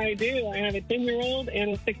 I do. I have a 10-year-old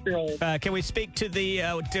and a 6-year-old. Can we speak to the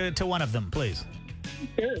to one of them, please?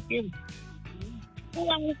 Sure.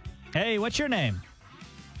 Hello. Hey, what's your name?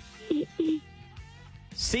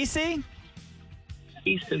 Cece?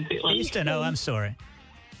 Easton. Easton. Oh, I'm sorry.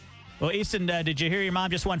 Well, Easton, did you hear your mom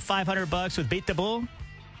just won $500 with Beat the Bull?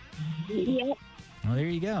 Yep. Well, there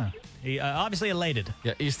you go. He, obviously elated.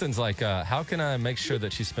 Yeah, Easton's like, how can I make sure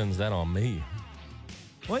that she spends that on me?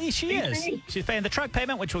 Well, she is. She's paying the truck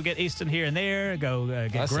payment, which will get Easton here and there, go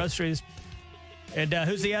get groceries. And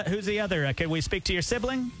who's the other? Can we speak to your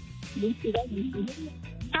sibling?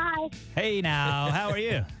 Hi. Hey, now, how are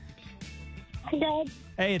you? Good.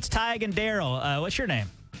 Hey, it's Tig and Daryl. What's your name?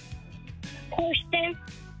 Corson.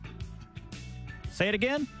 Say it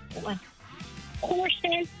again.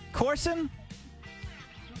 Corson. Corson?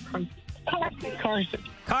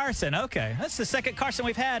 Carson, okay. That's the second Carson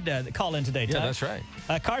we've had call in today, Tig. Yeah, that's right.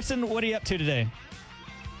 Carson, what are you up to today?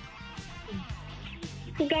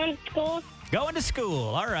 Going to school. Going to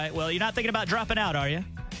school. All right. Well, you're not thinking about dropping out, are you?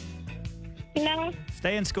 No.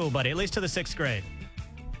 Stay in school, buddy, at least to the 6th grade.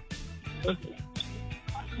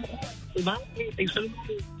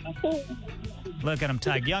 Look at him,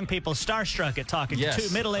 Tig. Young people starstruck at talking to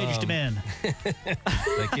two middle-aged men.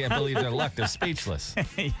 They can't believe their luck. They're speechless.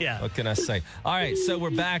 Yeah. What can I say? All right, so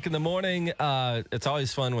we're back in the morning. It's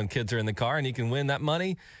always fun when kids are in the car, and you can win that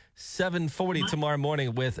money. 7:40 tomorrow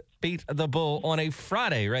morning with Beat the Bull on a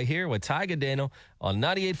Friday right here with Tig and Daniel on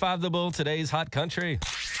 98.5 The Bull, today's Hot Country.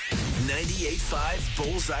 98.5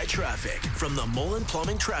 Bullseye Traffic from the Mullen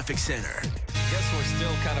Plumbing Traffic Center. Guess we're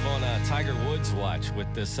still kind of on Tiger Woods watch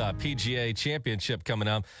with this PGA Championship coming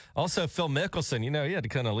up. Also, Phil Mickelson, he had to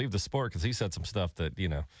kind of leave the sport because he said some stuff that,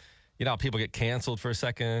 how people get canceled for a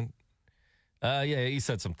second. Yeah, he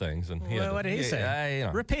said some things. And what did he say?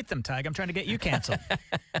 Repeat them, Tig. I'm trying to get you canceled.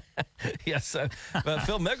 Yes, but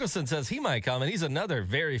Phil Mickelson says he might come, and he's another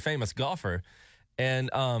very famous golfer. And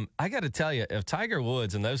I got to tell you, if Tiger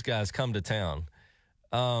Woods and those guys come to town,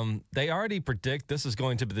 they already predict this is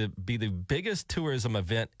going to be the biggest tourism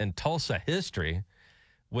event in Tulsa history,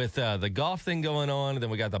 with the golf thing going on. And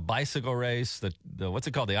then we got the bicycle race, the what's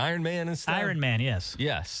it called, the Ironman and stuff. Ironman, yes.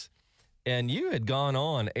 Yes. And you had gone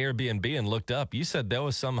on Airbnb and looked up. You said there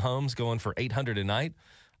was some homes going for $800 a night,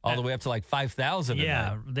 all the way up to like $5,000 a night.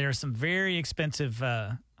 Yeah, there are some very expensive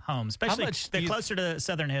homes, especially the closer to the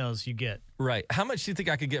Southern Hills you get. Right. How much do you think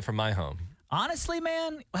I could get for my home? Honestly,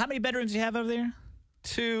 man, how many bedrooms do you have over there?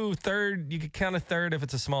 2, third. You could count a third if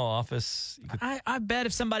it's a small office. I bet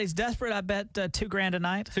if somebody's desperate, I bet $2,000 a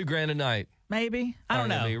night. $2,000 a night. Maybe. I don't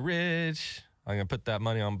know. I'm gonna be rich. I'm gonna put that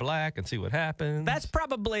money on black and see what happens. That's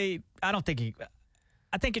probably. I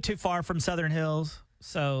think you're too far from Southern Hills,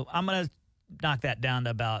 so I'm gonna knock that down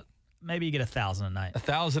to about maybe you get $1,000 a night.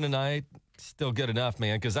 $1,000 a night, still good enough,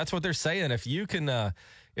 man. Because that's what they're saying. If you can,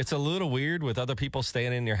 it's a little weird with other people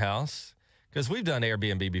staying in your house. Because we've done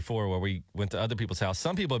Airbnb before where we went to other people's house.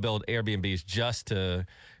 Some people build Airbnbs just to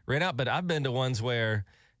rent out, but I've been to ones where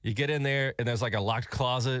you get in there and there's like a locked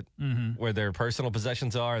closet where their personal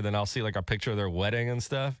possessions are, and then I'll see like a picture of their wedding and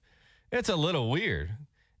stuff. It's a little weird.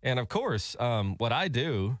 And of course, what I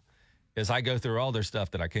do is I go through all their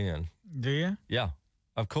stuff that I can. Do you? Yeah,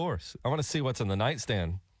 of course. I want to see what's in the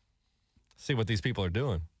nightstand, see what these people are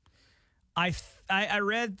doing. I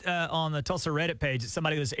read on the Tulsa Reddit page that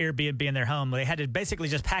somebody was Airbnb in their home. They had to basically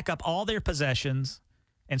just pack up all their possessions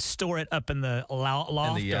and store it up in the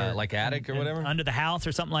loft, in the or, like attic or whatever, under the house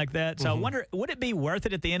or something like that. So I wonder, would it be worth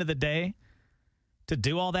it at the end of the day to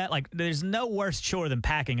do all that? Like, there's no worse chore than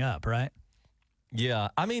packing up, right? Yeah,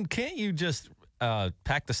 I mean, can't you just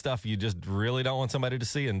pack the stuff you just really don't want somebody to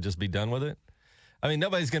see and just be done with it? I mean,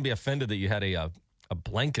 nobody's going to be offended that you had a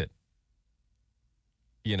blanket.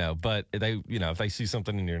 But if they see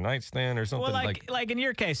something in your nightstand or something well, like in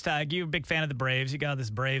your case, Tig, you're a big fan of the Braves. You got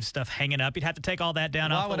this Braves stuff hanging up. You'd have to take all that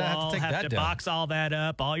down off the wall. Have to box all that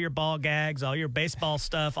up, all your ball gags, all your baseball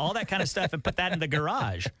stuff, all that kind of stuff, and put that in the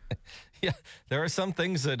garage. Yeah, there are some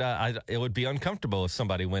things that it would be uncomfortable if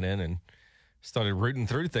somebody went in and started rooting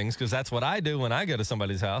through things, because that's what I do when I go to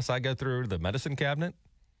somebody's house. I go through the medicine cabinet.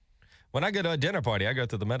 When I go to a dinner party, I go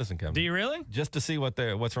through the medicine cabinet. Do you really? Just to see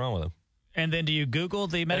what's wrong with them. And then do you Google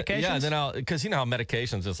the medications? Yeah, then because you know how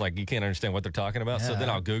medications, it's like you can't understand what they're talking about. Yeah. So then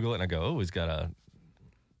I'll Google it and I go, oh, he's got a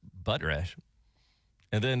butt rash.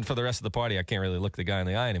 And then for the rest of the party, I can't really look the guy in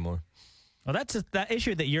the eye anymore. Well, that's that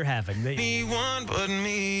issue that you're having. Good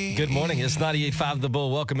morning. It's 98.5 The Bull.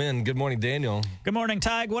 Welcome in. Good morning, Daniel. Good morning,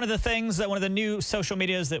 Tig. One of the new social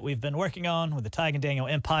medias that we've been working on with the Tig and Daniel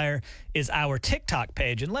Empire is our TikTok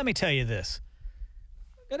page. And let me tell you this.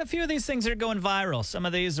 Got a few of these things that are going viral. Some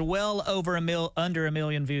of these well over under a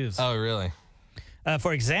million views. Oh, really?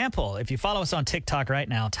 For example, if you follow us on TikTok right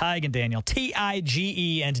now, Tig and Daniel,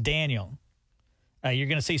 Tige and Daniel, you're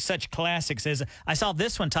going to see such classics as I saw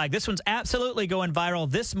this one, Tig. This one's absolutely going viral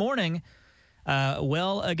this morning.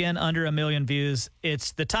 Again, under a million views.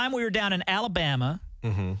 It's the time we were down in Alabama,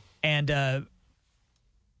 and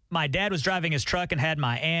my dad was driving his truck and had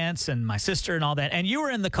my aunts and my sister and all that. And you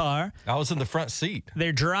were in the car. I was in the front seat.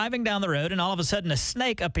 They're driving down the road, and all of a sudden a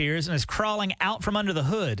snake appears and is crawling out from under the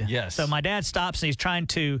hood. Yes. So my dad stops, and he's trying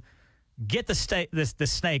to get the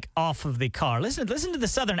snake off of the car. Listen to the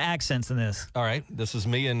southern accents in this. All right. This is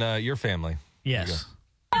me and your family. Yes.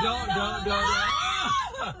 Don't.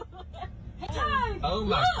 Oh,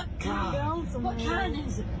 my God. What kind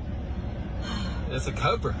is it? It's a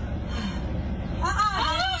cobra.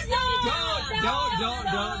 Don't.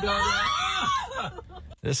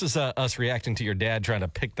 This is us reacting to your dad trying to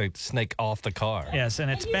pick the snake off the car. Yes,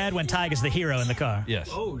 and it's bad when Tig is the hero in the car. Yes.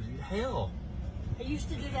 Oh, hell. I used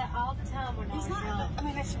to do that all the time when I was young.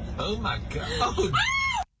 Oh, my God. Oh,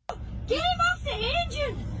 get him off the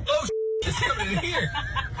engine! Oh, it's coming in here.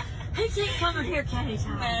 He can't come in here, can he, Tig?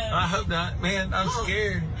 I hope not. Man, I'm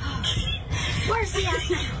scared. Where's he at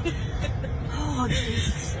now? Oh,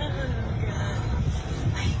 Jesus.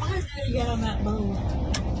 Why did he get on that boat?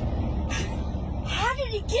 How did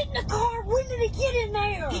he get in the car? When did he get in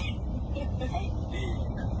there?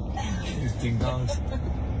 These ding dongs.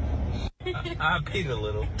 I peed a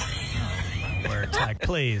little. Word, Tig,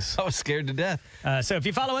 please. I was scared to death. So if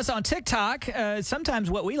you follow us on TikTok, sometimes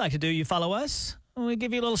what we like to do, you follow us. We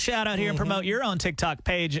give you a little shout out here and promote your own TikTok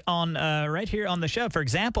page on right here on the show. For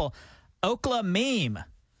example, Okla Meme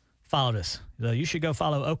followed us. So you should go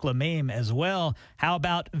follow Okla Meme as well. How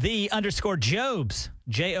about _Jobs,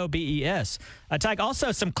 Jobes? Tig,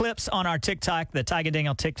 also some clips on our TikTok, the Tig and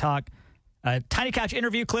Daniel TikTok. Tiny Couch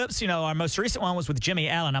interview clips. You know, our most recent one was with Jimmy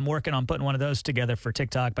Allen. I'm working on putting one of those together for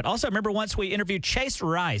TikTok. But also, remember once we interviewed Chase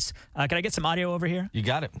Rice. Can I get some audio over here? You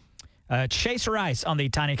got it. Chase Rice on the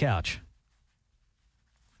Tiny Couch.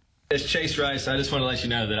 It's Chase Rice. I just want to let you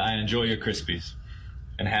know that I enjoy your Krispies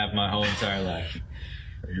and have my whole entire life.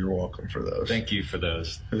 You're welcome for those. Thank you for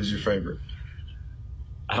those. Who's your favorite?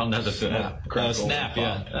 I don't know the Snap. Snap,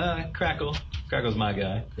 yeah. Crackle. Crackle's my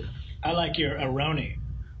guy. I like your Aroni.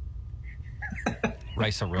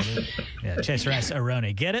 Rice Aroni? Yeah, Chase Rice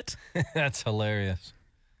Aroni. Get it? That's hilarious.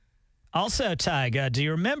 Also, Tig, do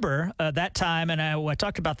you remember that time, and I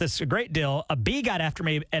talked about this a great deal, a bee got after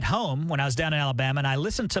me at home when I was down in Alabama, and I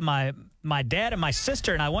listened to my dad and my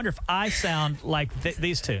sister, and I wonder if I sound like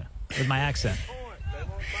these two with my accent. They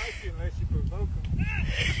won't bite you unless you provoke them.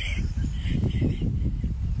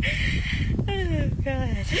 Oh,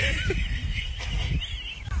 God.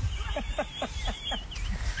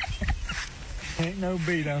 Ain't no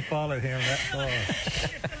bee done followed him that far.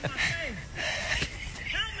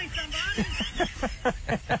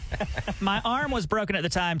 My arm was broken at the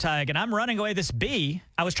time, Tig, and I'm running away this bee.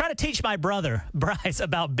 I was trying to teach my brother, Bryce,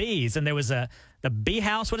 about bees, and there was the bee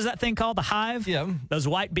house. What is that thing called? The hive? Yeah. Those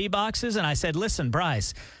white bee boxes. And I said, listen,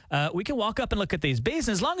 Bryce, we can walk up and look at these bees,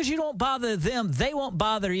 and as long as you don't bother them, they won't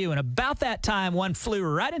bother you. And about that time, one flew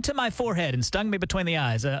right into my forehead and stung me between the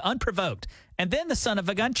eyes, unprovoked. And then the son of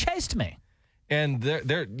a gun chased me. And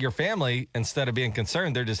they're your family, instead of being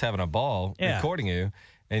concerned, they're just having a ball recording you.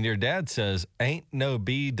 And your dad says, ain't no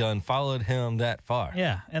bee done followed him that far.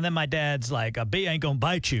 Yeah. And then my dad's like, a bee ain't going to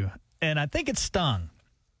bite you. And I think it stung.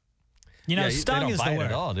 You know, stung they is don't the bite word.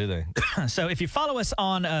 at all, do they? So if you follow us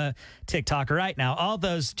on TikTok right now, all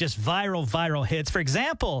those just viral hits. For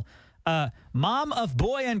example, Mom of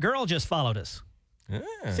Boy and Girl just followed us.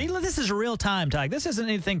 Yeah. See, this is real time, Ty. This isn't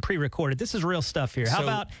anything pre-recorded. This is real stuff here. How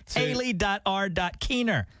about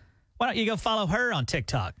Haley.r.Keener? Why don't you go follow her on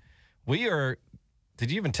TikTok? Did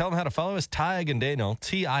you even tell them how to follow us? Tige and Daniel,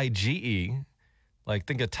 T-I-G-E. Like,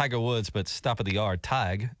 think of Tiger Woods, but stop at the R.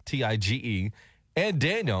 Tige, T-I-G-E. And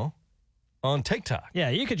Daniel on TikTok. Yeah,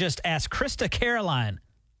 you could just ask Krista Caroline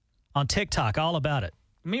on TikTok all about it.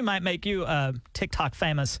 We might make you TikTok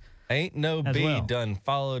famous. Ain't no bee done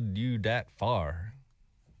followed you that far.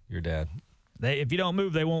 Your dad. If you don't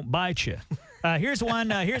move, they won't bite you. Here's one.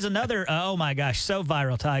 Here's another. Oh, my gosh. So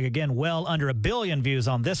viral, Tig. Again, well under 1 billion views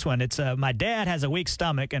on this one. It's my dad has a weak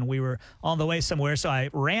stomach, and we were on the way somewhere, so I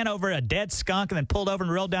ran over a dead skunk and then pulled over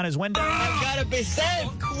and rolled down his window. I've got to be safe.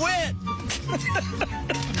 Quit.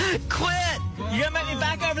 Quit. You're going to make me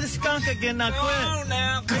back over the skunk again. Now quit. Go on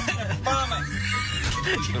now. Vomit.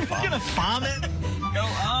 You're going to vomit? Go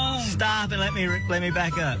on. Stop and let me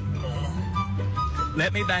back up.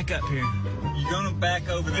 Let me back up here. You're going to back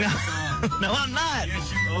over that skunk. No, I'm not. Yes,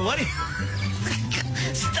 you are. What are you...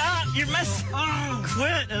 Stop. You're messing...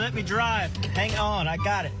 Quit and let me drive. Hang on. I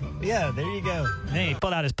got it. Yeah, there you go. And then he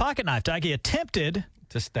pulled out his pocket knife. He attempted...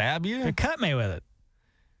 To stab you? To cut me with it.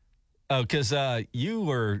 Oh, because you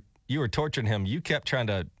were torturing him. You kept trying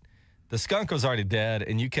to... The skunk was already dead,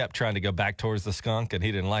 and you kept trying to go back towards the skunk, and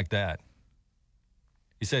he didn't like that.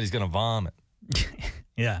 He said he's going to vomit.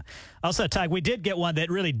 Yeah. Also, Tig, we did get one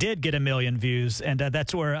that really did get 1 million views, and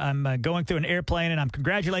that's where I'm going through an airplane, and I'm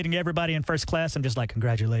congratulating everybody in first class. I'm just like,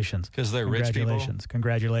 congratulations. Because they're rich people?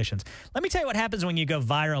 Congratulations. Let me tell you what happens when you go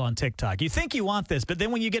viral on TikTok. You think you want this, but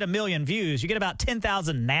then when you get 1 million views, you get about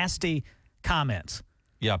 10,000 nasty comments.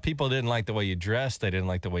 Yeah, people didn't like the way you dressed. They didn't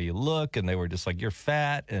like the way you look, and they were just like, you're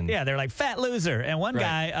fat. And yeah, they're like, fat loser. And one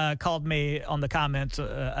guy called me on the comments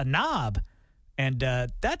a knob, and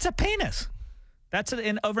that's a penis. That's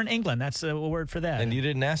over in England. That's a word for that. And you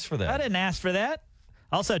didn't ask for that. I didn't ask for that.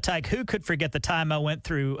 Also, Tyke, who could forget the time I went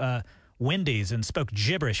through Wendy's and spoke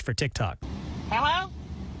gibberish for TikTok? Hello?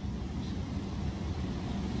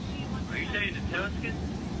 Are you saying the Tuscan?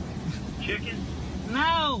 Chicken?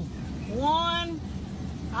 No. One.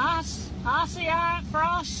 Asiago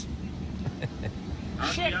frost.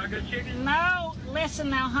 Asiago chicken? No. Listen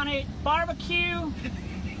now, honey. Barbecue.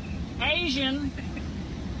 Asian.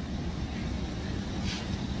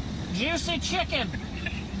 Juicy chicken.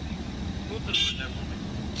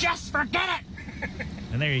 Just forget it.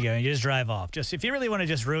 And there you go. You just drive off. Just if you really want to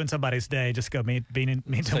just ruin somebody's day, just go meet them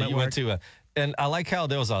so at you work. went to and I like how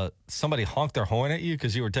there was somebody honked their horn at you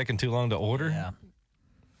because you were taking too long to order. Yeah.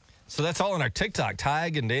 So that's all on our TikTok.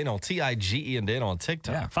 Tige and Daniel, T-I-G-E and Daniel on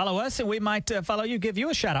TikTok. Yeah. Follow us, and we might follow you, give you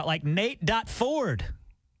a shout out, like Nate.Ford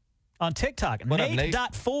on TikTok. What up, Nate?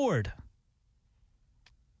 Nate.Ford.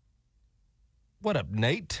 What up,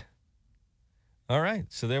 Nate? All right,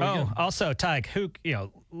 so there we go. Also, Tyke,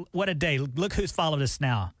 what a day. Look who's followed us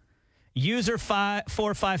now. User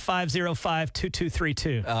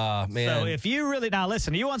 455052232. Man. So if you really, now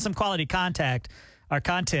listen, you want some quality content,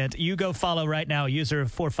 you go follow right now, user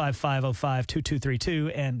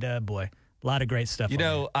 455052232, and boy, a lot of great stuff.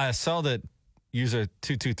 I saw that user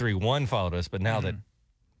 2231 followed us, but now that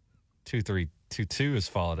 2322 has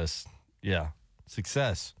followed us, yeah,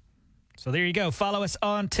 success. So there you go. Follow us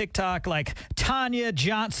on TikTok like Tanya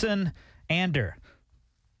Johnson Ander.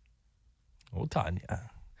 Oh,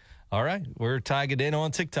 Tanya. All right. We're Tige and Dano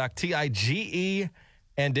on TikTok. T-I-G-E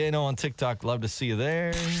and Dano on TikTok. Love to see you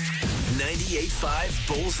there. 98.5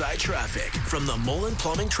 Bullseye Traffic from the Mullen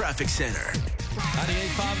Plumbing Traffic Center.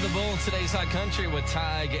 98.5 The Bull, today's Hot Country with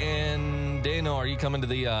Tige and Dano. Are you coming to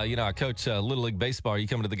the, I coach Little League Baseball. Are you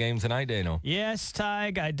coming to the game tonight, Dano? Yes,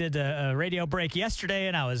 Tige. I did a radio break yesterday,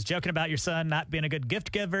 and I was joking about your son not being a good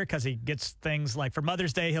gift giver because he gets things like for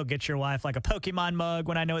Mother's Day, he'll get your wife like a Pokemon mug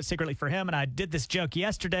when I know it's secretly for him. And I did this joke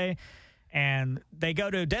yesterday, and they go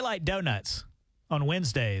to Daylight Donuts on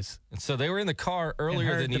Wednesdays. And so they were in the car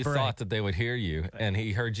earlier than you thought that they would hear you, and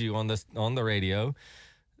he heard you on the radio.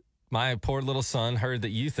 My poor little son heard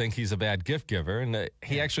that you think he's a bad gift giver, and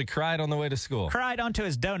he actually cried on the way to school. Cried onto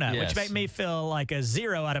his donut, Yes. which made me feel like a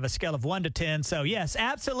 0 out of a scale of 1 to 10. So, yes,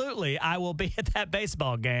 absolutely, I will be at that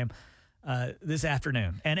baseball game. this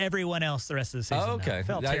afternoon, and everyone else the rest of the season. Oh, okay. I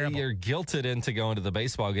felt Now, terrible. you're guilted into going to the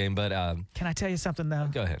baseball game, but Can I tell you something, though?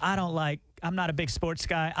 Go ahead. I'm not a big sports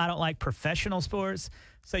guy. I don't like professional sports,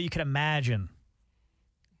 so you can imagine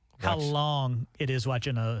how long it is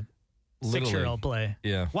watching a Little 6-year-old League. play.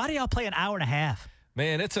 Yeah. Why do y'all play an hour and a half?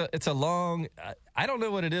 Man, it's a long. I don't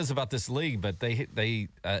know what it is about this league, but they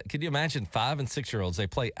can you imagine 5 and 6-year-olds? They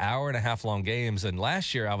play hour and a half long games. And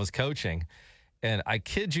last year I was coaching, and I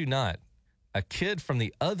kid you not, a kid from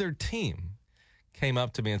the other team came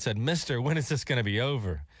up to me and said, "Mister, when is this going to be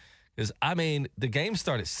over?" Because I mean, the games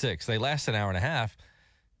start at 6. They last an hour and a half.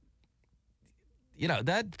 You know,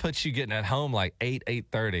 that puts you getting at home like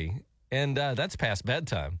 8:30, and that's past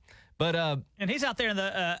bedtime. But and he's out there in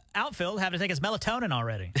the outfield having to take his melatonin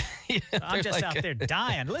already. I'm just out there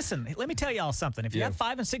dying. Listen, let me tell y'all something. If you have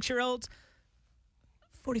 5 and 6-year-olds,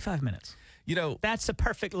 45 minutes. You know, that's the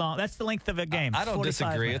perfect long. That's the length of a game. I don't 45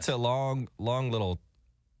 disagree. minutes. It's a long little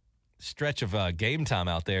stretch of game time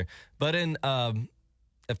out there. But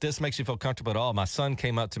if this makes you feel comfortable at all, my son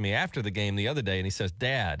came up to me after the game the other day and he says,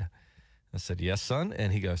 "Dad," I said, "Yes, son,"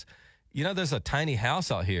 and he goes, "You know, there's a tiny house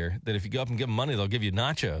out here that if you go up and give them money, they'll give you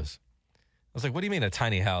nachos." I was like, "What do you mean a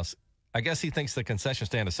tiny house?" I guess he thinks the concession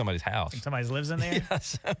stand is somebody's house. Somebody lives in there?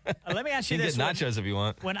 Yes. Let me ask you You this. can get nachos if you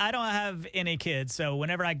want. When I don't have any kids, so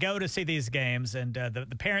whenever I go to see these games and the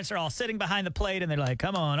parents are all sitting behind the plate and they're like,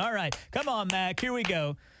 "Come on, all right, come on, Mac, here we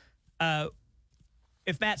go."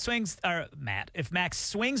 If Max swings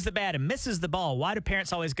the bat and misses the ball, why do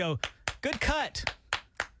parents always go, "Good cut,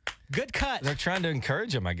 good cut"? They're trying to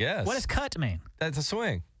encourage him, I guess. What does cut mean? That's a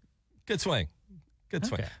swing. Good swing. Good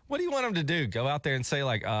swing. Okay. What do you want him to do? Go out there and say,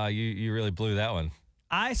 like, you really blew that one?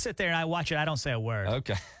 I sit there and I watch it. I don't say a word.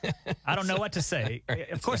 Okay. I don't know what to say.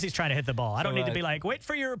 Of course, he's trying to hit the ball. I don't need to be like, "Wait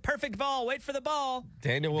for your perfect ball. Wait for the ball."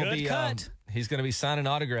 Daniel will Good be cut. He's going to be signing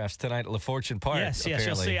autographs tonight at LaFortune Park. Yes, you'll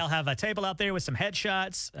apparently. see. I'll have a table out there with some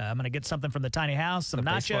headshots. I'm going to get something from the tiny house, some The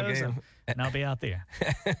baseball nachos, game. and I'll be out there.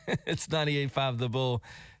 It's 98.5 The Bull.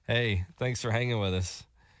 Hey, thanks for hanging with us.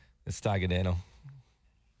 It's Ty Gadano.